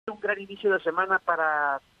gran inicio de semana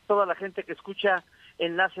para toda la gente que escucha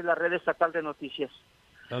Enlace, la red estatal de noticias.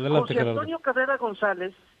 Adelante, José Antonio Cabrera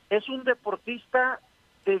González es un deportista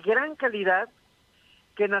de gran calidad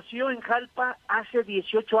que nació en Jalpa hace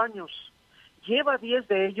 18 años. Lleva 10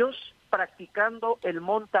 de ellos practicando el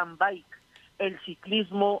mountain bike, el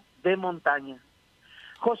ciclismo de montaña.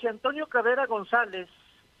 José Antonio Cabrera González,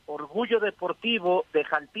 orgullo deportivo de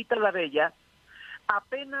Jalpita la Bella,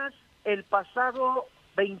 apenas el pasado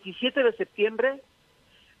 27 de septiembre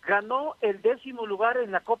ganó el 10º lugar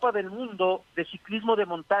en la Copa del Mundo de Ciclismo de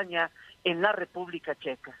Montaña en la República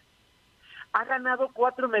Checa. Ha ganado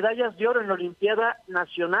 4 medallas de oro en la Olimpiada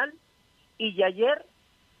Nacional y ayer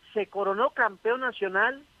se coronó campeón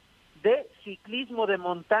nacional de ciclismo de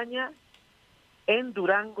montaña en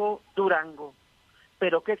Durango, Durango.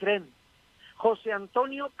 ¿Pero qué creen? José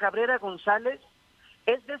Antonio Cabrera González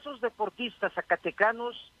es de esos deportistas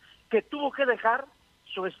zacatecanos que tuvo que dejar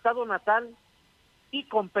su estado natal y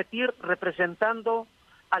competir representando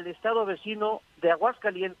al estado vecino de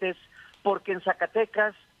Aguascalientes, porque en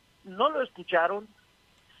Zacatecas no lo escucharon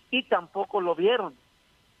y tampoco lo vieron.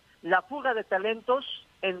 La fuga de talentos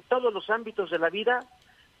en todos los ámbitos de la vida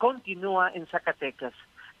continúa en Zacatecas.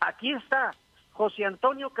 Aquí está José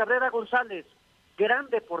Antonio Cabrera González, gran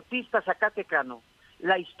deportista zacatecano.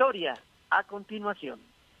 La historia a continuación.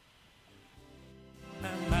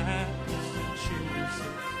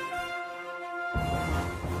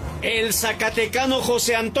 El zacatecano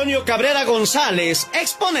José Antonio Cabrera González,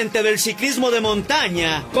 exponente del ciclismo de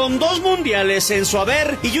montaña, con 2 mundiales en su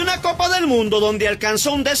haber y una Copa del Mundo donde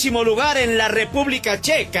alcanzó un 10º lugar en la República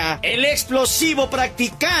Checa, el explosivo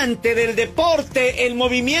practicante del deporte, el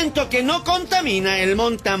movimiento que no contamina, el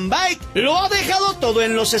mountain bike, lo ha dejado todo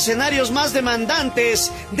en los escenarios más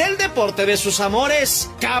demandantes del deporte de sus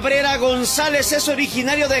amores. Cabrera González es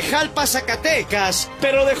originario de Jalpa, Zacatecas,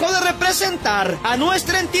 pero dejó de representar a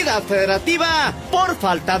nuestra entidad federativa por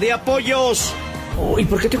falta de apoyos. ¿Y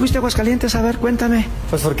por qué te fuiste a Aguascalientes? A ver, cuéntame.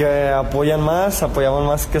 Pues porque apoyaban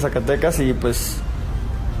más que Zacatecas y pues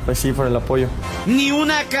sí, por el apoyo. Ni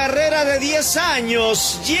una carrera de 10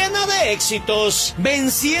 años llena de éxitos,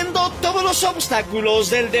 venciendo todos los obstáculos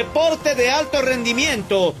del deporte de alto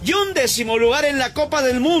rendimiento y un 10º lugar en la Copa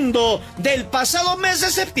del Mundo del pasado mes de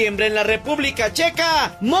septiembre en la República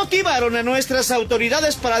Checa, motivaron a nuestras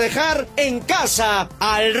autoridades para dejar en casa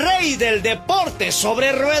al rey del deporte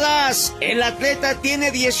sobre ruedas. El atleta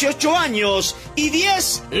tiene 18 años y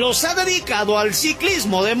 10 los ha dedicado al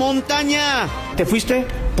ciclismo de montaña. ¿Te fuiste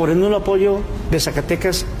por el nulo apoyo de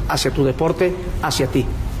Zacatecas hacia tu deporte, hacia ti?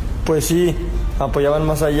 Pues sí, apoyaban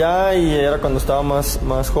más allá y era cuando estaba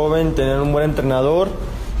más joven, tener un buen entrenador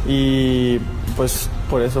y pues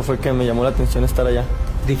por eso fue que me llamó la atención estar allá.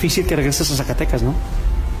 Difícil que regreses a Zacatecas, ¿no?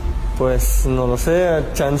 Pues no lo sé,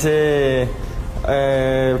 chance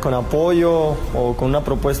con apoyo o con una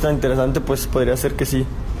propuesta interesante, pues podría ser que sí.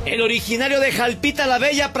 El originario de Jalpita la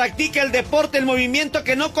Bella practica el deporte, el movimiento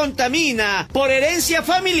que no contamina, por herencia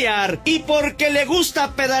familiar y porque le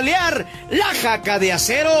gusta pedalear la jaca de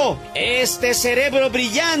acero. Este cerebro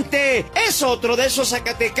brillante es otro de esos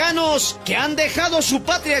zacatecanos que han dejado su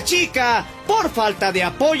patria chica por falta de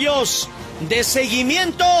apoyos, de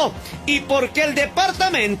seguimiento y porque el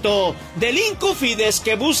departamento del Incufides,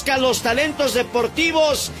 que busca los talentos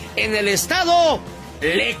deportivos en el estado,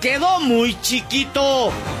 le quedó muy chiquito.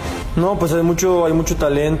 No, pues hay mucho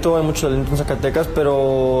talento en Zacatecas,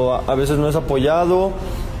 pero a veces no es apoyado,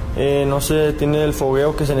 no se tiene el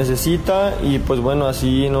fogueo que se necesita y pues bueno,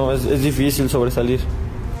 así no es difícil sobresalir.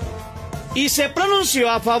 Y se pronunció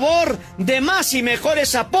a favor de más y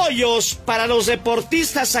mejores apoyos para los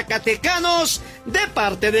deportistas zacatecanos de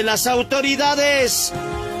parte de las autoridades.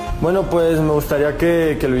 Bueno, pues me gustaría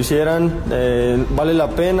que lo hicieran. Vale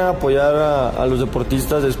la pena apoyar a los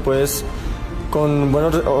deportistas después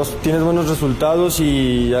tienes buenos resultados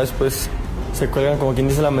y ya después se cuelgan, como quien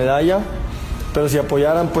dice, la medalla. Pero si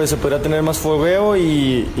apoyaran, pues se podría tener más fogueo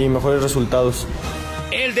y mejores resultados.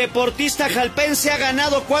 El deportista jalpense ha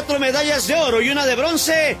ganado 4 medallas de oro y 1 de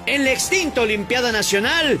bronce en la extinta Olimpiada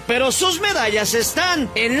Nacional, pero sus medallas están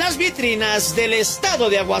en las vitrinas del estado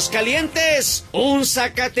de Aguascalientes. Un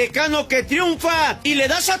zacatecano que triunfa y le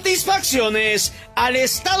da satisfacciones al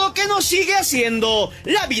estado que nos sigue haciendo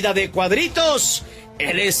la vida de cuadritos,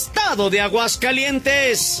 el estado de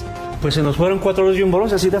Aguascalientes. Pues se nos fueron 4 oros y un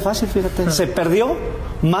bronce, así de fácil, fíjate. Se perdió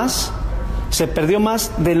más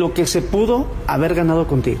de lo que se pudo haber ganado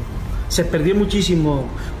contigo. se perdió muchísimo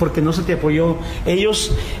porque no se te apoyó.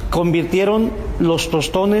 Ellos convirtieron los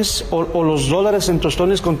tostones o los dólares en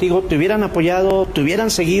tostones contigo, te hubieran apoyado, te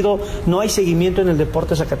hubieran seguido. No hay seguimiento en el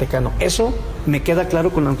deporte zacatecano. Eso me queda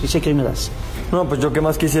claro con la noticia que hoy me das. No, pues yo que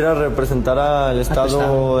más quisiera representar al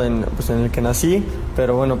estado en el que nací,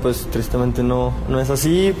 pero bueno, pues tristemente no es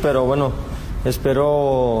así, pero bueno,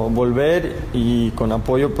 espero volver y con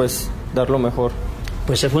apoyo pues dar lo mejor.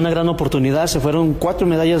 Pues se fue una gran oportunidad, se fueron 4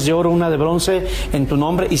 medallas de oro, 1 de bronce en tu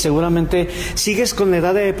nombre, y seguramente sigues con la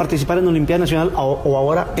edad de participar en Olimpiada Nacional o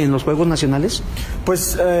ahora en los Juegos Nacionales.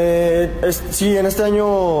 Pues sí, en este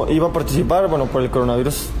año iba a participar, bueno, por el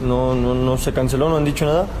coronavirus no se canceló, no han dicho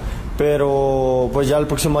nada, pero pues ya el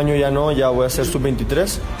próximo año ya voy a ser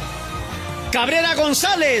sub-23. Cabrera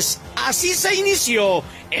González, así se inició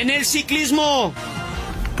en el ciclismo.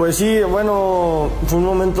 Pues sí, bueno, fue un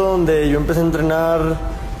momento donde yo empecé a entrenar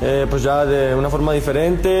pues ya de una forma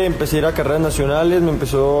diferente, empecé a ir a carreras nacionales, me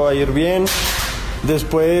empezó a ir bien.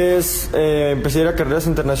 Después empecé a ir a carreras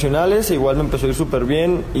internacionales, igual me empezó a ir súper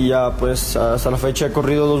bien y ya pues hasta la fecha he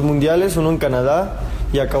corrido 2 mundiales, uno en Canadá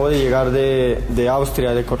y acabo de llegar de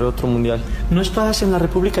Austria, de correr otro mundial. ¿No estabas en la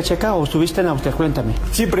República Checa o estuviste en Austria? Cuéntame.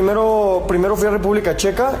 Sí, primero fui a República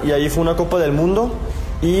Checa y ahí fue una Copa del Mundo.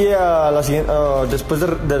 Y después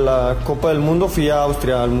de la Copa del Mundo fui a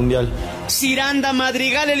Austria al Mundial. Ciranda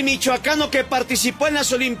Madrigal, el michoacano que participó en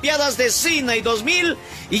las Olimpiadas de Sydney 2000,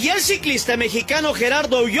 y el ciclista mexicano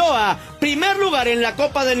Gerardo Ulloa, primer lugar en la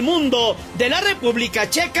Copa del Mundo de la República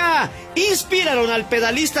Checa, inspiraron al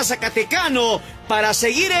pedalista zacatecano para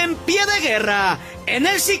seguir en pie de guerra en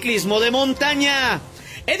el ciclismo de montaña.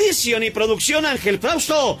 Edición y producción Ángel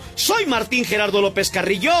Frausto. Soy Martín Gerardo López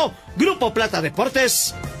Carrillo, Grupo Plata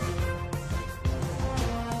Deportes.